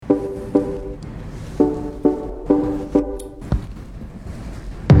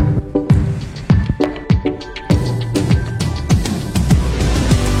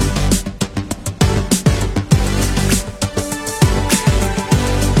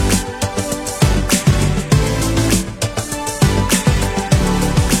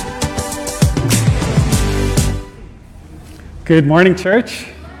Good morning, church.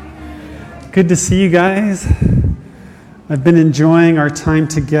 Good to see you guys. I've been enjoying our time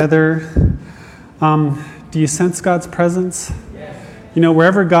together. Do you sense God's presence? Yes. You know,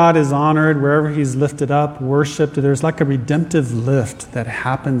 wherever God is honored, wherever He's lifted up, worshiped, there's like a redemptive lift that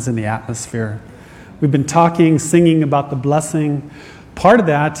happens in the atmosphere. We've been talking, singing about the blessing. Part of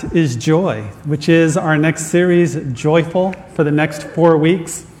that is joy, which is our next series, Joyful, for the next 4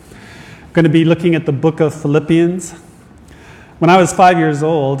 weeks. I'm going to be looking at the book of Philippians. When I was 5 years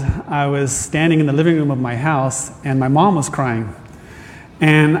old, I was standing in the living room of my house, and my mom was crying.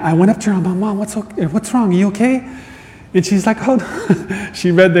 And I went up to her, I'm like, Mom, what's wrong? Are you okay? And she's like, oh, no. She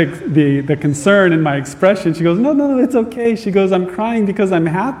read the concern in my expression. She goes, no, it's okay. She goes, I'm crying because I'm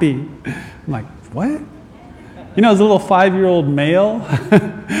happy. I'm like, what? You know, as a little 5-year-old male,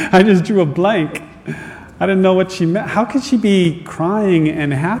 I just drew a blank. I didn't know what she meant. How could she be crying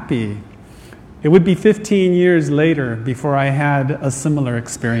and happy? It would be 15 years later before I had a similar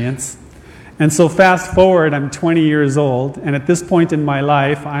experience. And so fast forward, I'm 20 years old, and at this point in my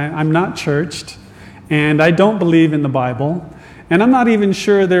life, I'm not churched, and I don't believe in the Bible, and I'm not even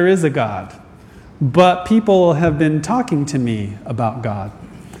sure there is a God. But people have been talking to me about God.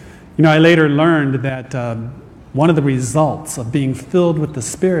 You know, I later learned that one of the results of being filled with the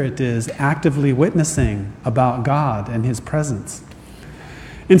Spirit is actively witnessing about God and His presence.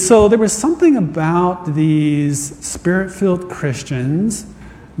 And so there was something about these Spirit-filled Christians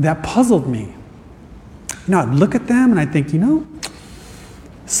that puzzled me. You know, I'd look at them and I'd think,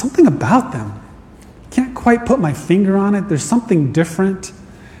 something about them. Can't quite put my finger on it. There's something different.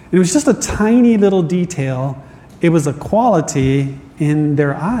 And it was just a tiny little detail. It was a quality in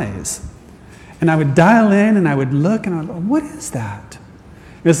their eyes. And I would dial in and I would look and I would go, what is that?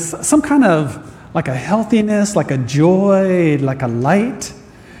 It was some kind of like a healthiness, like a joy, like a light.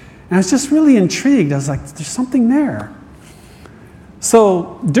 And I was just really intrigued. I was like, there's something there.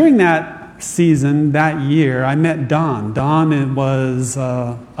 So during that season, that year, I met Don. Don was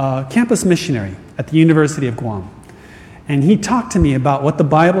a campus missionary at the University of Guam. And he talked to me about what the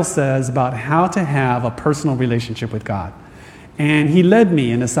Bible says about how to have a personal relationship with God. And he led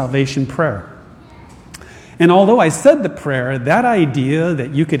me in a salvation prayer. And although I said the prayer, that idea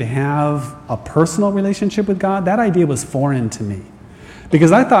that you could have a personal relationship with God, that idea was foreign to me.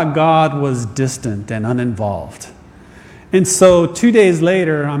 Because I thought God was distant and uninvolved. And so 2 days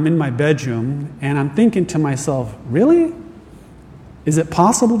later, I'm in my bedroom, and I'm thinking to myself, really? Is it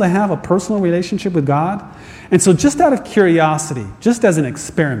possible to have a personal relationship with God? And so just out of curiosity, just as an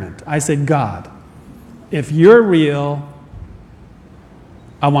experiment, I said, God, if you're real,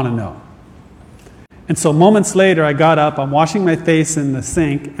 I want to know. And so moments later, I got up, I'm washing my face in the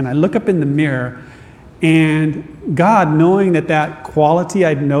sink, and I look up in the mirror, and God, knowing that quality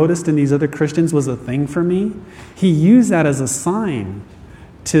I'd noticed in these other Christians was a thing for me, He used that as a sign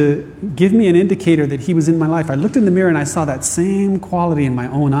to give me an indicator that He was in my life. I looked in the mirror and I saw that same quality in my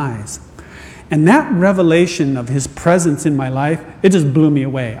own eyes. And that revelation of His presence in my life, it just blew me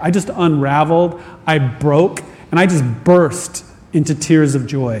away. I just unraveled, I broke, and I just burst into tears of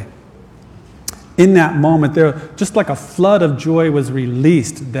joy. In that moment, there just like a flood of joy was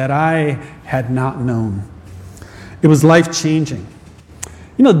released that I had not known. It was life-changing.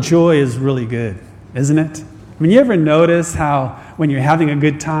 You know, joy is really good, isn't it? I mean, you ever notice how when you're having a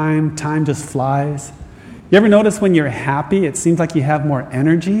good time, time just flies? You ever notice when you're happy, it seems like you have more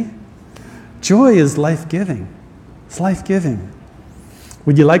energy? Joy is life-giving. It's life-giving.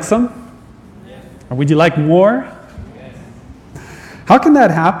 Would you like some? Yes. Or would you like more? Yes. How can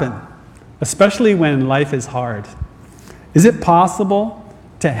that happen? Especially when life is hard. Is it possible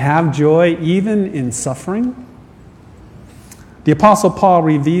to have joy even in suffering? The Apostle Paul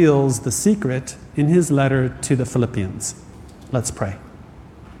reveals the secret in his letter to the Philippians. Let's pray.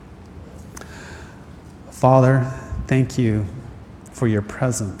 Father, thank you for your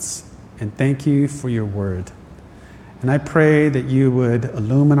presence, and thank you for your word. And I pray that you would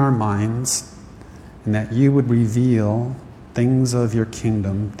illumine our minds, and that you would reveal things of your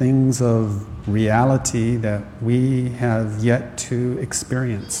kingdom, things of reality that we have yet to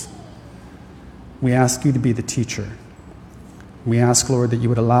experience. We ask you to be the teacher. We ask, Lord, that you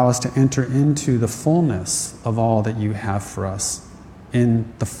would allow us to enter into the fullness of all that you have for us,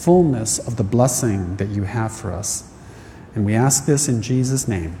 in the fullness of the blessing that you have for us. And we ask this in Jesus'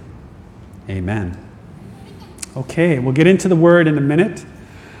 name. Amen. Okay, we'll get into the word in a minute.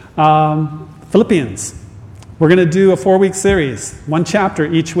 Philippians. We're going to do a 4-week series, 1 chapter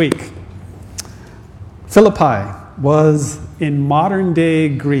each week. Philippi was in modern-day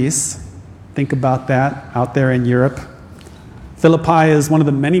Greece. Think about that out there in Europe. Philippi is one of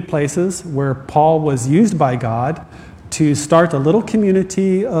the many places where Paul was used by God to start a little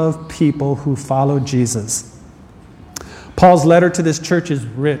community of people who follow Jesus. Paul's letter to this church is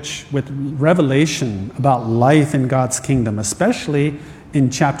rich with revelation about life in God's kingdom, especially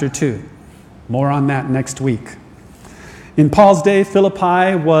in chapter 2. More on that next week. In Paul's day,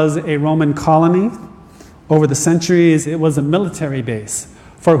 Philippi was a Roman colony. Over the centuries, it was a military base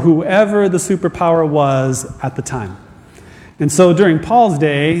for whoever the superpower was at the time. And so during Paul's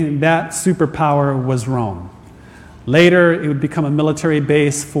day, that superpower was Rome. Later, it would become a military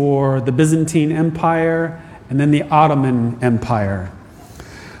base for the Byzantine Empire and then the Ottoman Empire.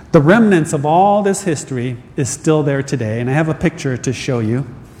 The remnants of all this history is still there today, and I have a picture to show you.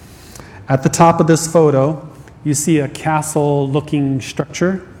 At the top of this photo, you see a castle-looking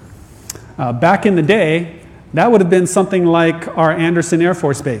structure. Back in the day, that would have been something like our Anderson Air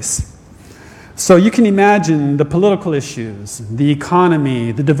Force Base. So you can imagine the political issues, the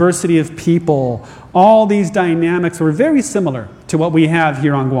economy, the diversity of people, all these dynamics were very similar to what we have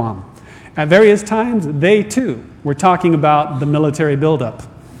here on Guam. At various times, they too were talking about the military buildup.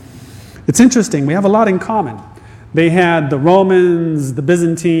 It's interesting, we have a lot in common. They had the Romans, the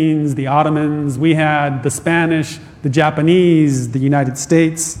Byzantines, the Ottomans. We had the Spanish, the Japanese, the United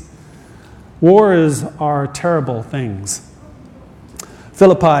States. Wars are terrible things.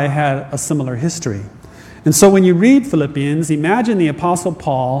 Philippi had a similar history. And so when you read Philippians, imagine the Apostle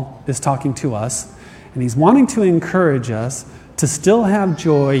Paul is talking to us, and he's wanting to encourage us to still have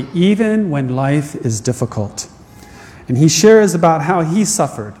joy even when life is difficult. And he shares about how he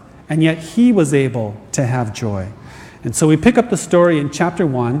suffered, and yet he was able to have joy. And so we pick up the story in chapter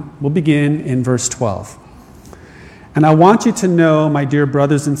 1. We'll begin in verse 12. And I want you to know, my dear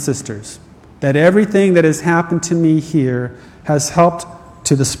brothers and sisters, that everything that has happened to me here has helped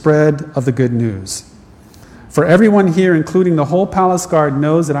to the spread of the good news. For everyone here, including the whole palace guard,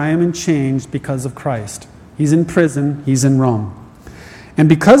 knows that I am in chains because of Christ. He's in prison. He's in Rome. And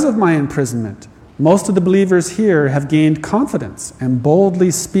because of my imprisonment, most of the believers here have gained confidence and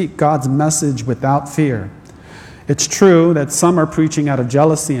boldly speak God's message without fear. It's true that some are preaching out of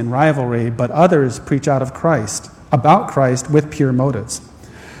jealousy and rivalry, but others preach about Christ with pure motives.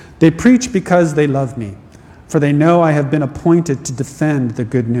 They preach because they love me, for they know I have been appointed to defend the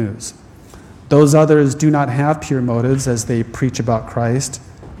good news. Those others do not have pure motives as they preach about Christ.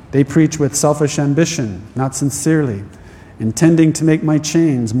 They preach with selfish ambition, not sincerely, intending to make my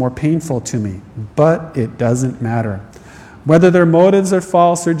chains more painful to me. But it doesn't matter. Whether their motives are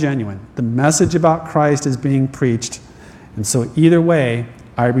false or genuine, the message about Christ is being preached. And so either way,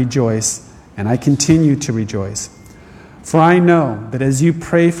 I rejoice, and I continue to rejoice. For I know that as you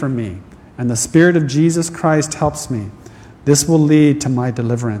pray for me, and the Spirit of Jesus Christ helps me, this will lead to my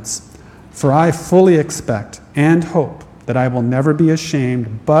deliverance. For I fully expect and hope that I will never be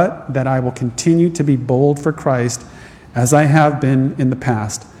ashamed, but that I will continue to be bold for Christ as I have been in the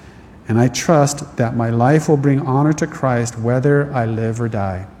past. And I trust that my life will bring honor to Christ whether I live or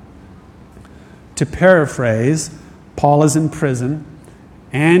die. To paraphrase, Paul is in prison,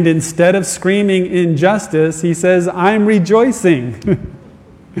 and instead of screaming injustice, he says, I'm rejoicing.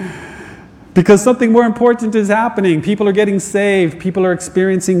 Because something more important is happening. People are getting saved. People are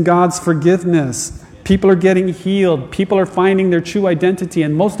experiencing God's forgiveness. People are getting healed. People are finding their true identity.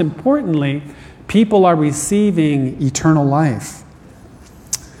 And most importantly, people are receiving eternal life.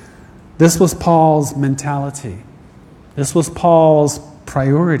 This was Paul's mentality. This was Paul's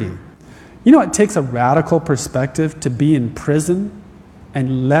priority. You know, it takes a radical perspective to be in prison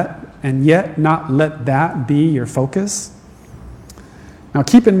and yet not let that be your focus. Now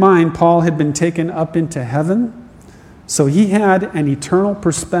keep in mind, Paul had been taken up into heaven, so he had an eternal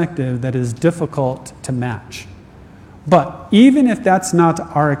perspective that is difficult to match. But even if that's not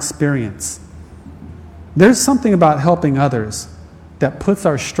our experience, there's something about helping others that puts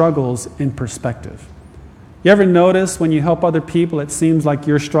our struggles in perspective. You ever notice when you help other people, it seems like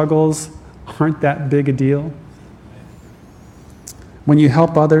your struggles aren't that big a deal? When you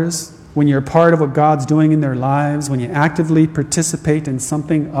help others, when you're a part of what God's doing in their lives, when you actively participate in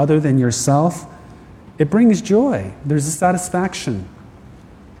something other than yourself, it brings joy. There's a satisfaction.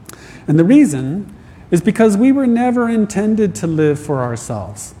 And the reason is because we were never intended to live for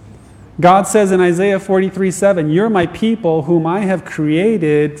ourselves. God says in Isaiah 43:7, you're my people whom I have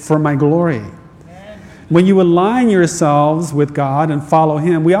created for my glory. When you align yourselves with God and follow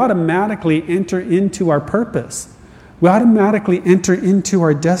Him, we automatically enter into our purpose. We automatically enter into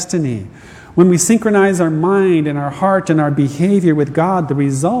our destiny. When we synchronize our mind and our heart and our behavior with God, the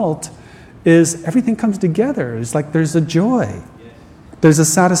result is everything comes together. It's like there's a joy. There's a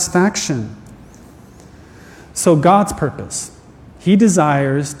satisfaction. So God's purpose, He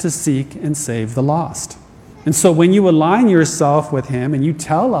desires to seek and save the lost. And so when you align yourself with him and you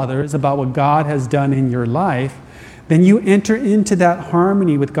tell others about what God has done in your life, then you enter into that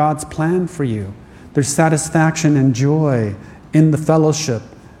harmony with God's plan for you. There's satisfaction and joy in the fellowship,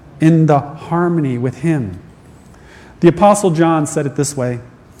 in the harmony with him. The Apostle John said it this way.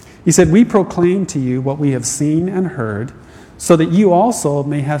 He said, "We proclaim to you what we have seen and heard, so that you also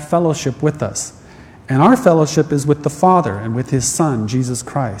may have fellowship with us. And our fellowship is with the Father and with his Son, Jesus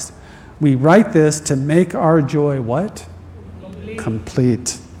Christ. We write this to make our joy" what?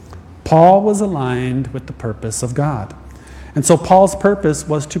 Complete. Paul was aligned with the purpose of God. And so Paul's purpose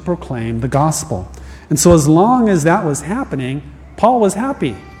was to proclaim the gospel. And so as long as that was happening, Paul was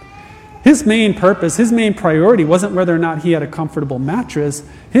happy. His main purpose, his main priority wasn't whether or not he had a comfortable mattress.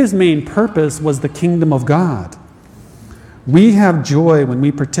 His main purpose was the kingdom of God. We have joy when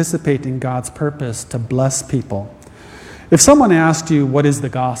we participate in God's purpose to bless people. If someone asked you, what is the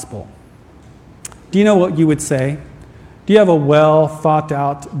gospel? Do you know what you would say? Do you have a well thought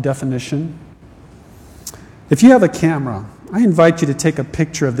out definition? If you have a camera, I invite you to take a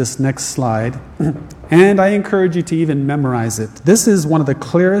picture of this next slide, and I encourage you to even memorize it. This is one of the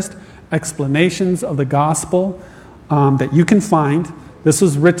clearest explanations of the gospel that you can find. This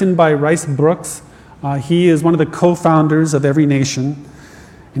was written by Rice Brooks. He is one of the co-founders of Every Nation.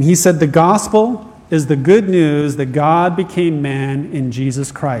 And he said, "The gospel is the good news that God became man in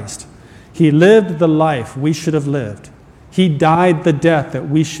Jesus Christ. He lived the life we should have lived. He died the death that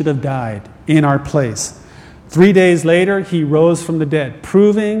we should have died in our place. 3 days later, he rose from the dead,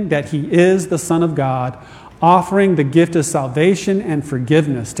 proving that he is the Son of God, offering the gift of salvation and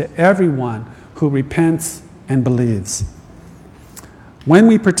forgiveness to everyone who repents and believes." When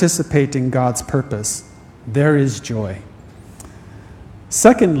we participate in God's purpose, there is joy.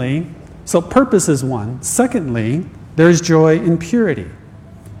 Secondly, so purpose is one. Secondly, there's joy in purity.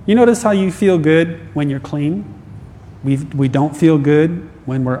 You notice how you feel good when you're clean? We don't feel good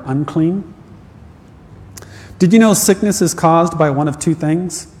when we're unclean. Did you know sickness is caused by one of two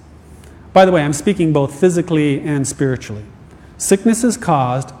things? By the way, I'm speaking both physically and spiritually. Sickness is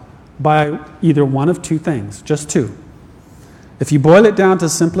caused by either one of two things, just two. If you boil it down to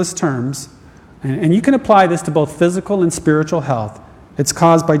simplest terms, and you can apply this to both physical and spiritual health, it's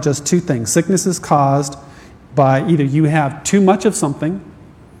caused by just two things. Sickness is caused by either you have too much of something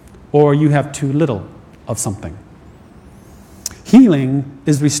or you have too little of something. Healing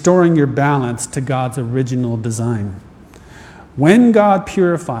is restoring your balance to God's original design. When God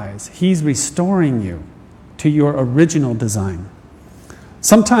purifies, he's restoring you to your original design.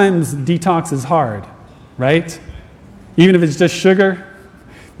 Sometimes detox is hard, right? Even if it's just sugar,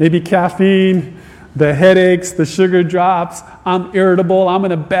 maybe caffeine, the headaches, the sugar drops, I'm irritable, I'm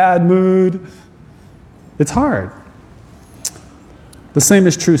in a bad mood. It's hard. The same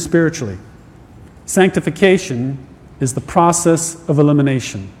is true spiritually. Sanctification is the process of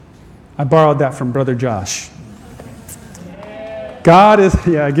elimination. I borrowed that from Brother Josh. God is,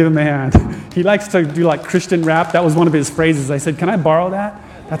 yeah, give him a hand. He likes to do like Christian rap. That was one of his phrases. I said, can I borrow that?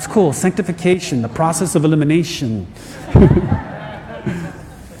 That's cool. Sanctification, the process of elimination.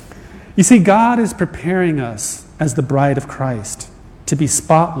 You see, God is preparing us as the bride of Christ to be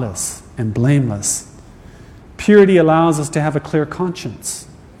spotless and blameless. Purity allows us to have a clear conscience.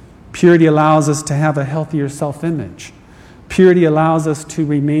 Purity allows us to have a healthier self-image. Purity allows us to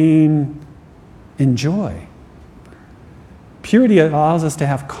remain in joy. Purity allows us to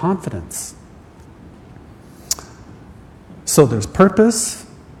have confidence. So there's purpose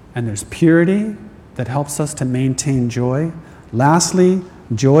and there's purity that helps us to maintain joy. Lastly,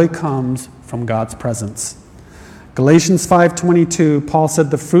 joy comes from God's presence. Galatians 5:22, Paul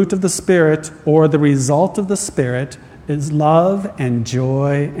said, the fruit of the Spirit, or the result of the Spirit, is love and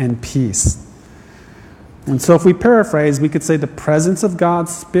joy and peace. And so if we paraphrase, we could say the presence of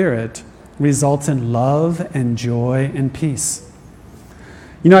God's Spirit results in love and joy and peace.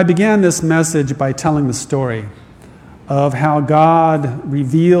 You know, I began this message by telling the story of how God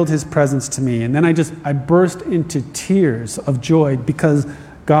revealed his presence to me. And then I burst into tears of joy because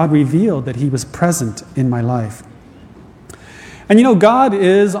God revealed that he was present in my life. And you know, God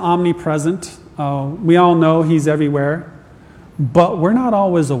is omnipresent. We all know he's everywhere. But we're not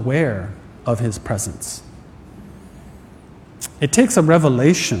always aware of his presence. It takes a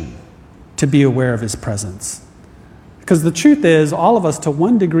revelation to be aware of his presence. Because the truth is, all of us, to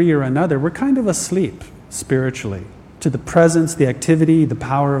one degree or another, we're kind of asleep spiritually to the presence, the activity, the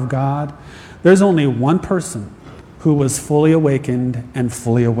power of God. There's only one person who was fully awakened and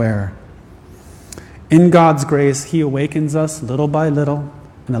fully aware. In God's grace, he awakens us little by little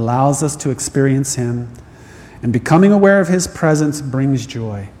and allows us to experience him. And becoming aware of his presence brings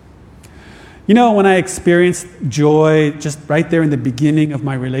joy. You know, when I experienced joy just right there in the beginning of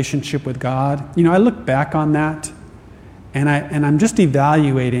my relationship with God, I look back on that and I'm just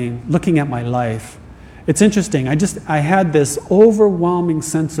evaluating, looking at my life. It's interesting. I had this overwhelming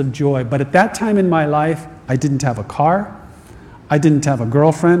sense of joy, but at that time in my life, I didn't have a car. I didn't have a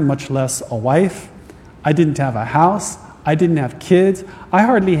girlfriend, much less a wife. I didn't have a house. I didn't have kids. I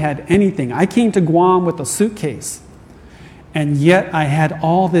hardly had anything. I came to Guam with a suitcase. And yet I had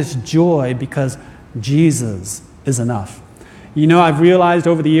all this joy because Jesus is enough. I've realized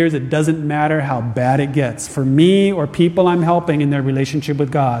over the years it doesn't matter how bad it gets. For me or people I'm helping in their relationship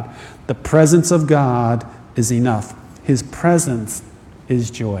with God, the presence of God is enough. His presence is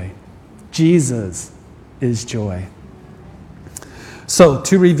joy. Jesus is joy. So,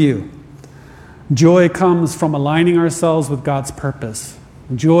 to review, joy comes from aligning ourselves with God's purpose.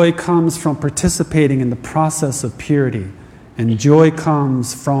 Joy comes from participating in the process of purity. And joy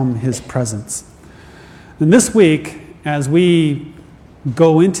comes from His presence. And this week, as we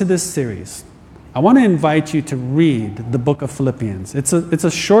go into this series, I want to invite you to read the book of Philippians. It's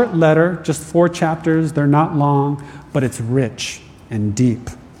a short letter, just 4 chapters. They're not long, but it's rich and deep.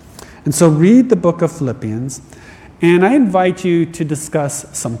 And so read the book of Philippians, and I invite you to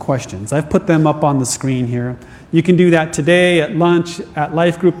discuss some questions. I've put them up on the screen here. You can do that today, at lunch, at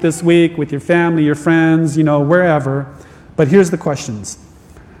life group this week, with your family, your friends, wherever. But here's the questions.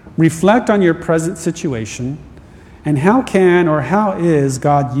 Reflect on your present situation, and how is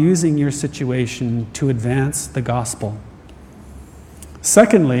God using your situation to advance the gospel?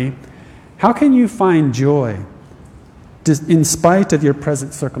 Secondly, how can you find joy in spite of your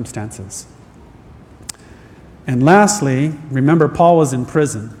present circumstances? And lastly, remember Paul was in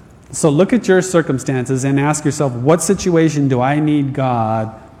prison. So look at your circumstances and ask yourself, what situation do I need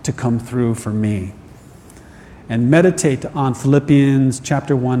God to come through for me? And meditate on Philippians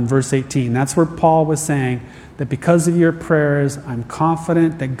chapter 1, verse 18. That's where Paul was saying that because of your prayers, I'm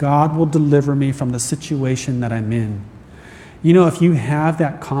confident that God will deliver me from the situation that I'm in. If you have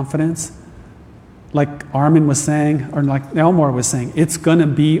that confidence, like Armin was saying, or like Elmore was saying, it's going to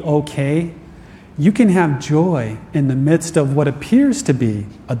be okay. You can have joy in the midst of what appears to be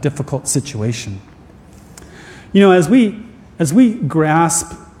a difficult situation. As we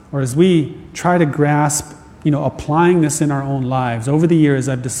grasp, or as we try to grasp applying this in our own lives, over the years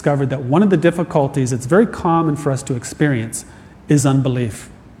I've discovered that one of the difficulties that's very common for us to experience is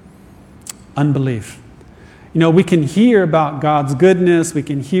unbelief. Unbelief. We can hear about God's goodness, we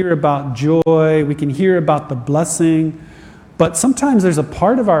can hear about joy, we can hear about the blessing, but sometimes there's a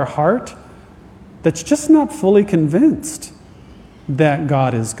part of our heart that's just not fully convinced that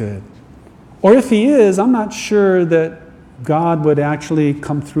God is good. Or if He is, I'm not sure that God would actually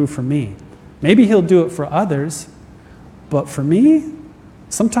come through for me. Maybe He'll do it for others, but for me,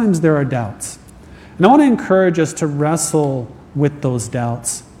 sometimes there are doubts. And I want to encourage us to wrestle with those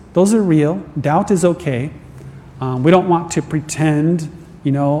doubts. Those are real. Doubt is okay. We don't want to pretend,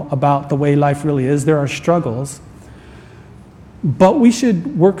 about the way life really is. There are struggles. But we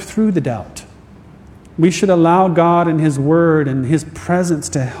should work through the doubt. We should allow God and His Word and His presence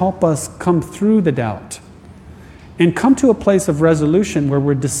to help us come through the doubt and come to a place of resolution where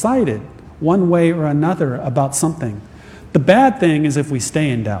we're decided one way or another about something. The bad thing is if we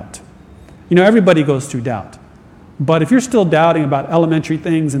stay in doubt. Everybody goes through doubt. But if you're still doubting about elementary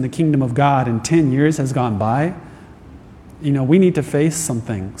things in the kingdom of God and 10 years has gone by, we need to face some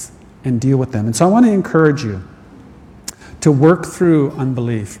things and deal with them. And so I want to encourage you to work through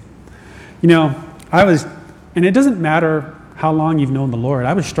unbelief. And it doesn't matter how long you've known the Lord.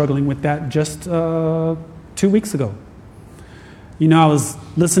 I was struggling with that just 2 weeks ago. I was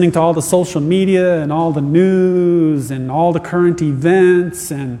listening to all the social media and all the news and all the current events,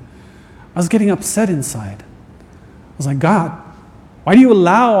 and I was getting upset inside. I was like, God, why do you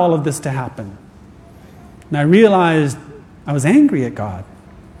allow all of this to happen? And I realized I was angry at God.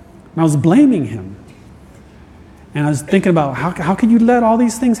 And I was blaming Him. And I was thinking about how can you let all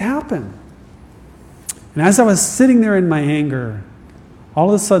these things happen? And as I was sitting there in my anger, all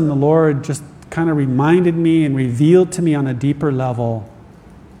of a sudden the Lord just kind of reminded me and revealed to me on a deeper level,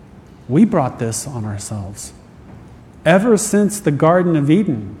 we brought this on ourselves. Ever since the Garden of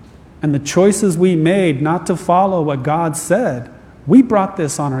Eden and the choices we made not to follow what God said, we brought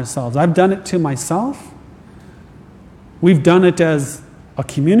this on ourselves. I've done it to myself. We've done it as a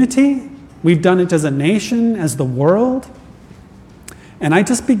community. We've done it as a nation, as the world. And I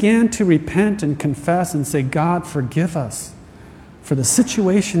just began to repent and confess and say, God, forgive us for the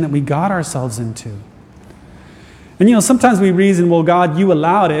situation that we got ourselves into. And sometimes we reason, well, God, you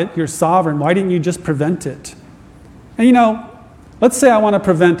allowed it. You're sovereign. Why didn't you just prevent it? And Let's say I want to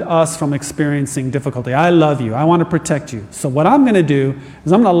prevent us from experiencing difficulty. I love you. I want to protect you. So what I'm going to do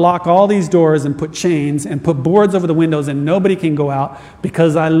is I'm going to lock all these doors and put chains and put boards over the windows and nobody can go out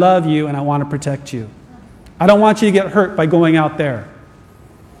because I love you and I want to protect you. I don't want you to get hurt by going out there.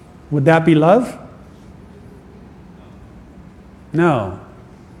 Would that be love? No.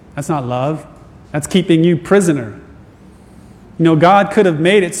 That's not love. That's keeping you prisoner. You know, God could have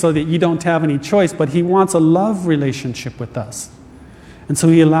made it so that you don't have any choice, but He wants a love relationship with us. And so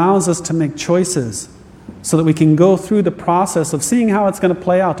He allows us to make choices so that we can go through the process of seeing how it's going to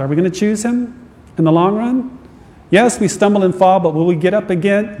play out. Are we going to choose Him in the long run? Yes, we stumble and fall, but will we get up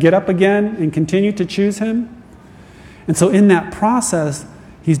again and continue to choose Him? And so in that process,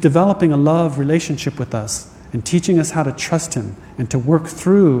 He's developing a love relationship with us and teaching us how to trust Him and to work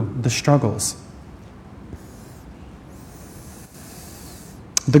through the struggles.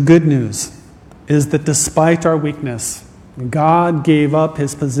 The good news is that despite our weakness, God gave up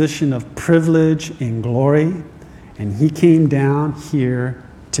His position of privilege in glory, and He came down here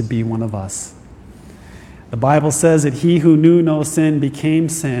to be one of us. The Bible says that He who knew no sin became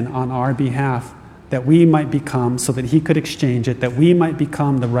sin on our behalf, that we might become, so that He could exchange it, that we might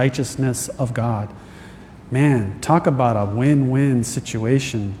become the righteousness of God. Man, talk about a win-win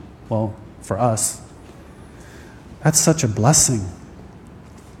situation, well, for us. That's such a blessing.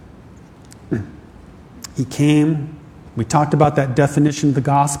 He came. We talked about that definition of the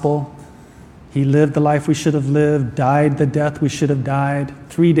gospel. He lived the life we should have lived, died the death we should have died.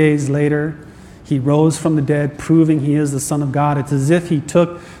 3 days later, He rose from the dead, proving He is the Son of God. It's as if He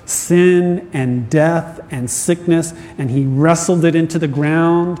took sin and death and sickness and He wrestled it into the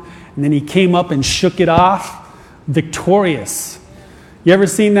ground, and then He came up and shook it off, victorious. You ever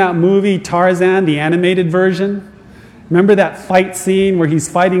seen that movie, Tarzan, the animated version? Remember that fight scene where he's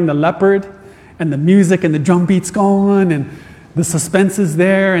fighting the leopard? And the music and the drum beats going and the suspense is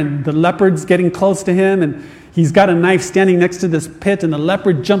there and the leopard's getting close to him and he's got a knife standing next to this pit and the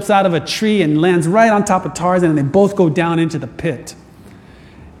leopard jumps out of a tree and lands right on top of Tarzan and they both go down into the pit.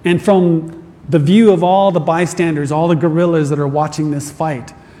 And from the view of all the bystanders, all the gorillas that are watching this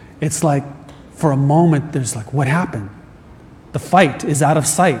fight, it's like for a moment there's like, what happened? The fight is out of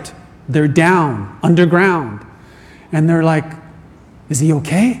sight. They're down, underground. And they're like, is he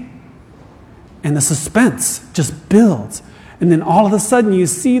okay? And the suspense just builds. And then all of a sudden you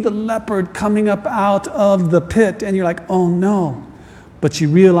see the leopard coming up out of the pit and you're like, oh no. But you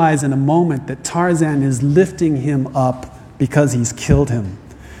realize in a moment that Tarzan is lifting him up because he's killed him.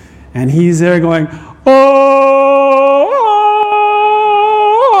 And he's there going, oh!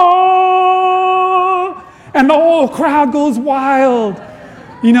 And the whole crowd goes wild.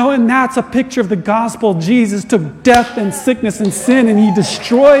 You know, and that's a picture of the gospel. Jesus took death and sickness and sin and He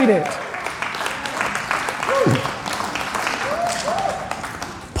destroyed it.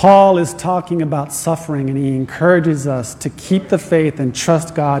 Paul is talking about suffering and he encourages us to keep the faith and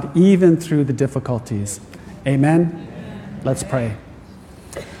trust God even through the difficulties. Amen? Let's pray.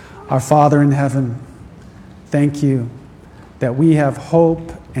 Our Father in heaven, thank You that we have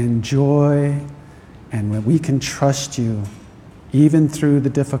hope and joy and that we can trust You even through the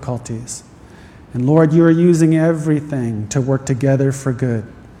difficulties. And Lord, You are using everything to work together for good,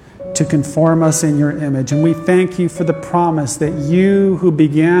 to conform us in Your image. And we thank You for the promise that You who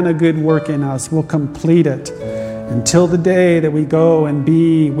began a good work in us will complete it until the day that we go and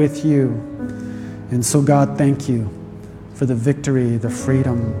be with You. And so God, thank You for the victory, the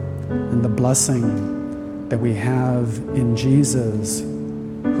freedom, and the blessing that we have in Jesus,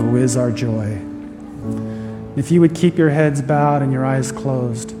 who is our joy. If you would keep your heads bowed and your eyes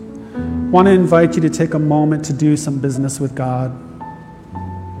closed, I want to invite you to take a moment to do some business with God.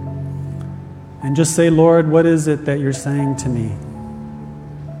 And just say, Lord, what is it that You're saying to me?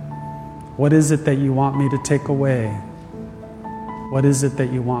 What is it that You want me to take away? What is it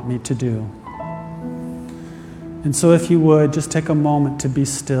that You want me to do? And so if you would, just take a moment to be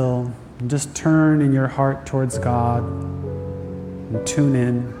still and just turn in your heart towards God and tune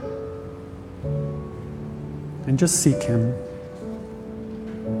in and just seek Him.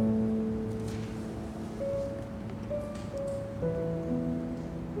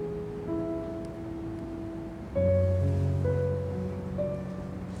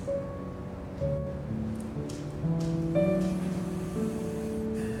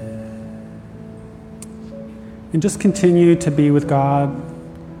 And just continue to be with God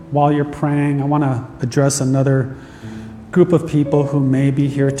while you're praying. I want to address another group of people who may be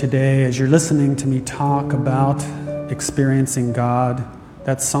here today as you're listening to me talk about experiencing God.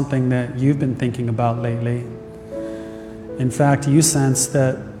 That's something that you've been thinking about lately. In fact, you sense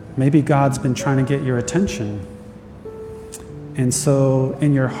that maybe God's been trying to get your attention. And so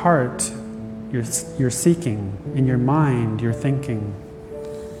in your heart, you're seeking. In your mind, you're thinking.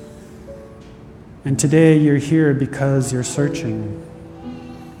 And today you're here because you're searching.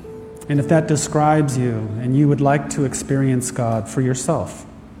 And if that describes you, and you would like to experience God for yourself,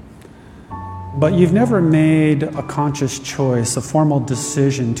 but you've never made a conscious choice, a formal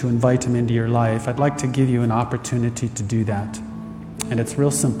decision to invite Him into your life, I'd like to give you an opportunity to do that. And it's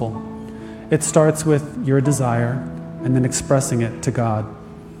real simple. It starts with your desire and then expressing it to God,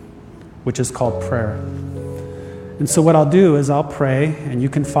 which is called prayer. And so what I'll do is I'll pray, and you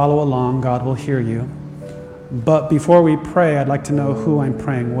can follow along. God will hear you. But before we pray, I'd like to know who I'm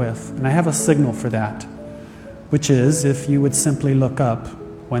praying with. And I have a signal for that, which is if you would simply look up.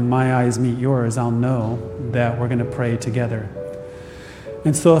 When my eyes meet yours, I'll know that we're going to pray together.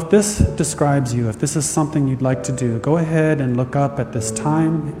 And so if this describes you, if this is something you'd like to do, go ahead and look up at this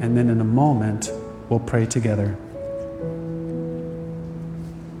time, and then in a moment, we'll pray together.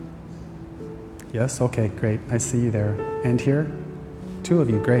 Yes? Okay, great. I see you there. And here? 2 of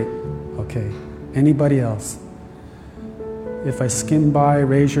you, great. Okay. Anybody else? If I skim by,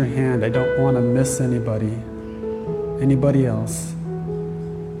 raise your hand. I don't want to miss anybody. Anybody else?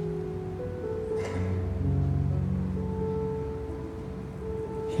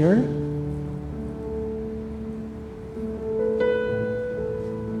 Here?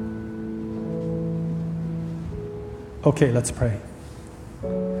 Okay, let's pray.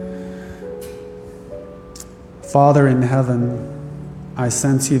 Father in heaven, I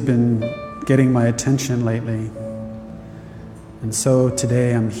sense you've been getting my attention lately. And so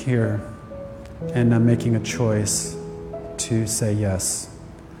today I'm here and I'm making a choice to say yes,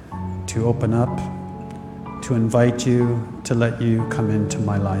 to open up, to invite you, to let you come into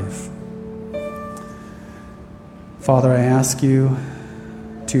my life. Father, I ask you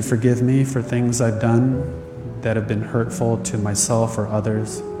to forgive me for things I've done that have been hurtful to myself or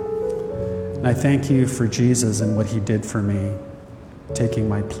others. And I thank you for Jesus and what He did for me, taking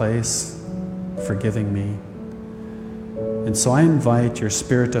my place, forgiving me. And so I invite your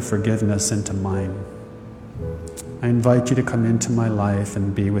spirit of forgiveness into mine. I invite you to come into my life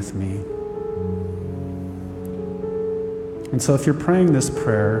and be with me. And so if you're praying this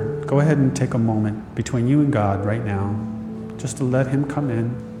prayer, go ahead and take a moment between you and God right now, just to let Him come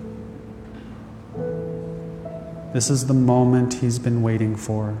in. This is the moment He's been waiting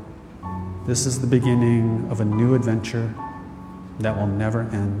for. This is the beginning of a new adventure that will never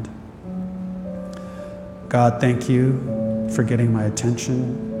end. God, thank you for getting my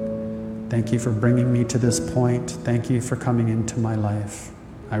attention. Thank you for bringing me to this point. Thank you for coming into my life.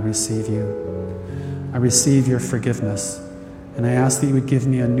 I receive you. I receive your forgiveness. And I ask that you would give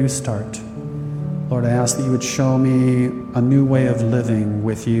me a new start. Lord, I ask that you would show me a new way of living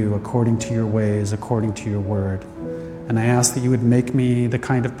with you according to your ways, according to your word. And I ask that you would make me the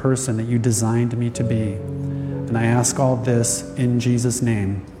kind of person that you designed me to be. And I ask all this in Jesus'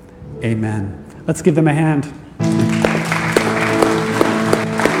 name. Amen. Let's give them a hand.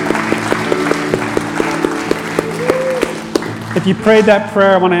 If you prayed that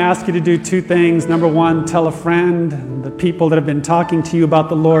prayer, I want to ask you to do 2 things. Number 1, tell a friend. The people that have been talking to you about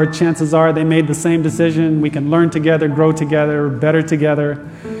the Lord, chances are they made the same decision. We can learn together, grow together, better together.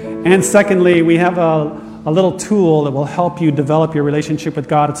 And secondly, we have a little tool that will help you develop your relationship with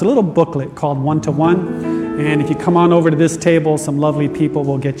God. It's a little booklet called 1-to-1. And if you come on over to this table, some lovely people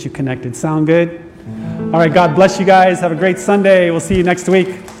will get you connected. Sound good? All right, God bless you guys. Have a great Sunday. We'll see you next week.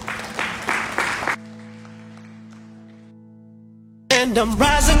 And I'm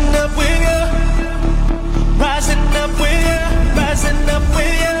rising up with you, rising up with you, rising up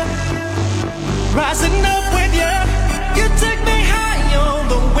with you, rising up with you. You take me high on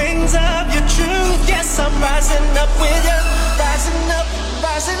the wings of your truth. Yes, I'm rising up with you, rising up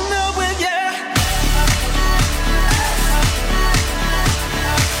with you.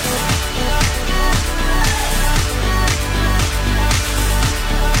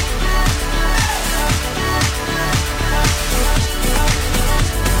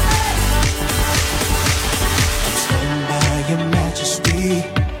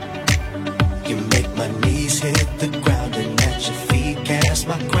 You make my knees hit the ground, and at your feet cast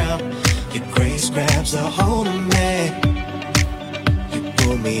my crown. Your grace grabs a hold of me. You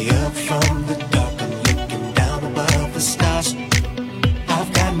pull me up from the dark. I'm looking down above the stars.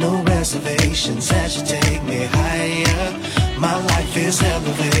 I've got no reservations as you take me higher. My life is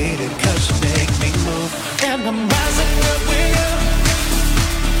elevated 'cause you make me move. And I'm rising